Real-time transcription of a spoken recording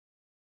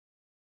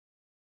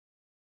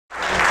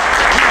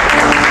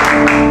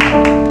You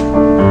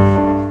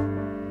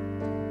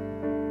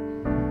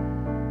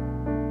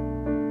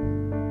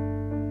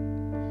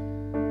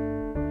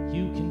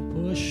can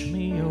push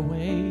me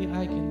away,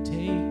 I can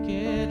take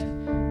it.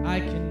 I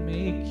can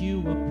make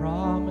you a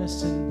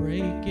promise and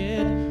break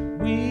it.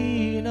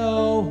 We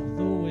know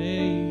the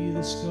way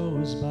this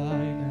goes by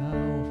now.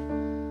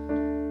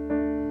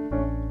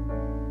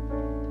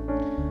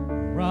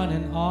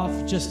 Running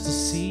off just to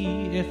see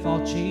if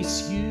I'll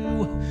chase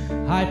you.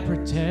 I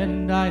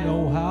pretend I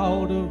know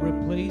how to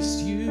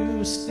replace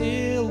you.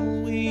 Still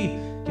we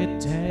get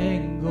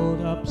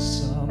tangled up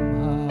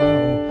somehow.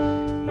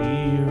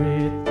 Hear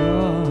it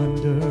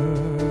thunder,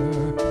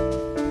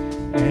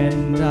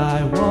 and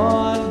I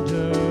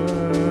wonder,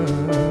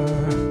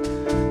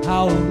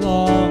 how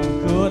long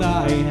could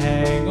I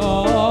hang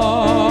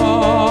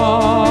on?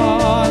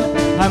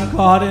 I'm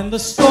caught in the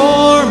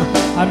storm,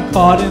 I'm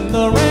caught in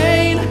the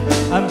rain,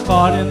 I'm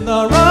caught in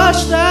the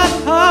rush that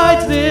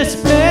hides this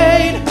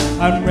pain.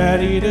 I'm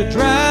ready to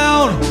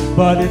drown,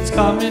 but it's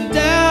coming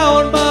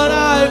down, but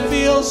I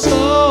feel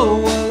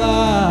so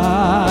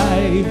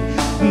alive.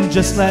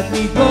 Just let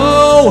me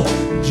go,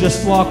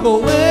 just walk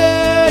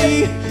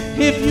away.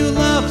 If you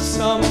love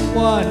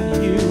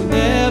someone, you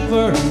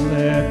never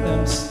let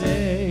them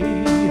stay.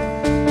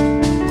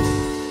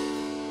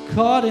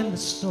 Caught in the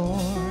storm.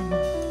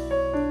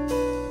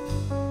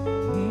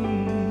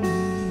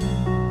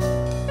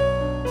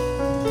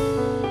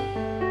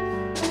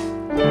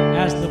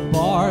 As the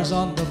bars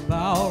on the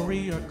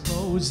Bowery are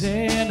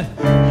closing,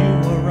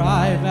 you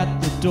arrive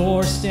at the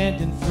door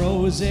standing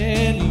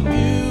frozen.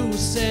 You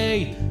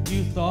say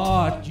you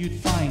thought you'd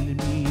find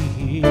me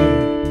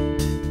here.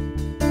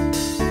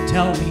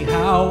 Tell me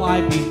how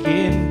I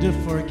begin to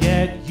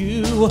forget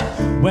you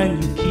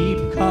when you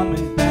keep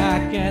coming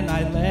back and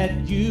I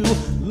let you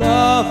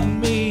love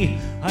me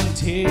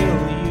until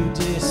you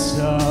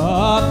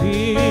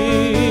disappear.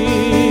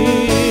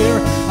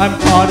 I'm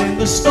caught in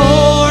the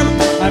storm,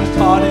 I'm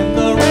caught in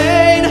the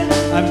rain,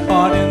 I'm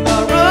caught in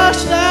the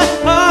rush that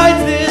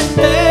hides this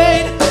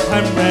pain.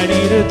 I'm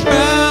ready to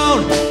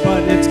drown,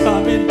 but it's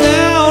coming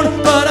down,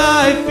 but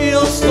I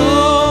feel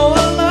so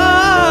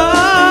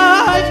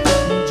alive.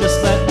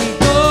 Just let me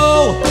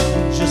go,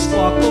 just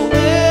walk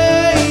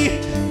away.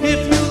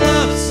 If you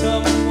love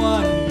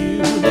someone, you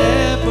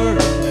never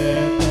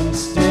let them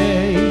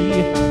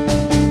stay.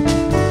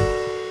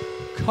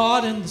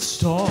 Caught in the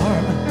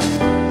storm,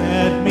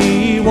 let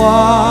me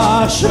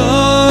wash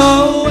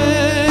away.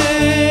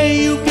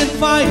 You can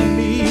find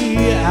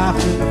me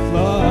after the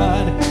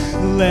flood.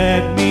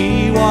 Let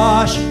me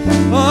wash away.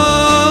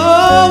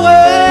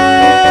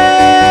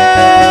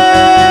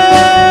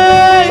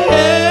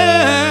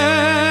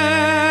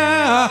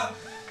 Yeah.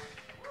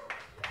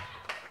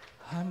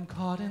 I'm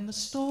caught in the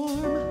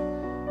storm,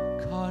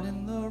 caught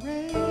in the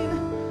rain,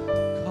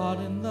 caught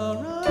in the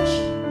rush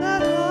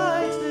that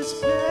hides this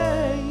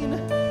pain.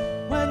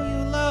 When you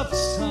love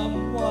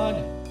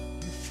someone,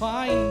 you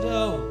find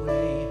a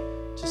way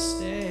to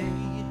stay.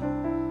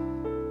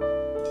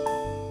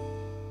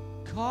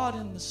 Caught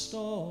in the storm.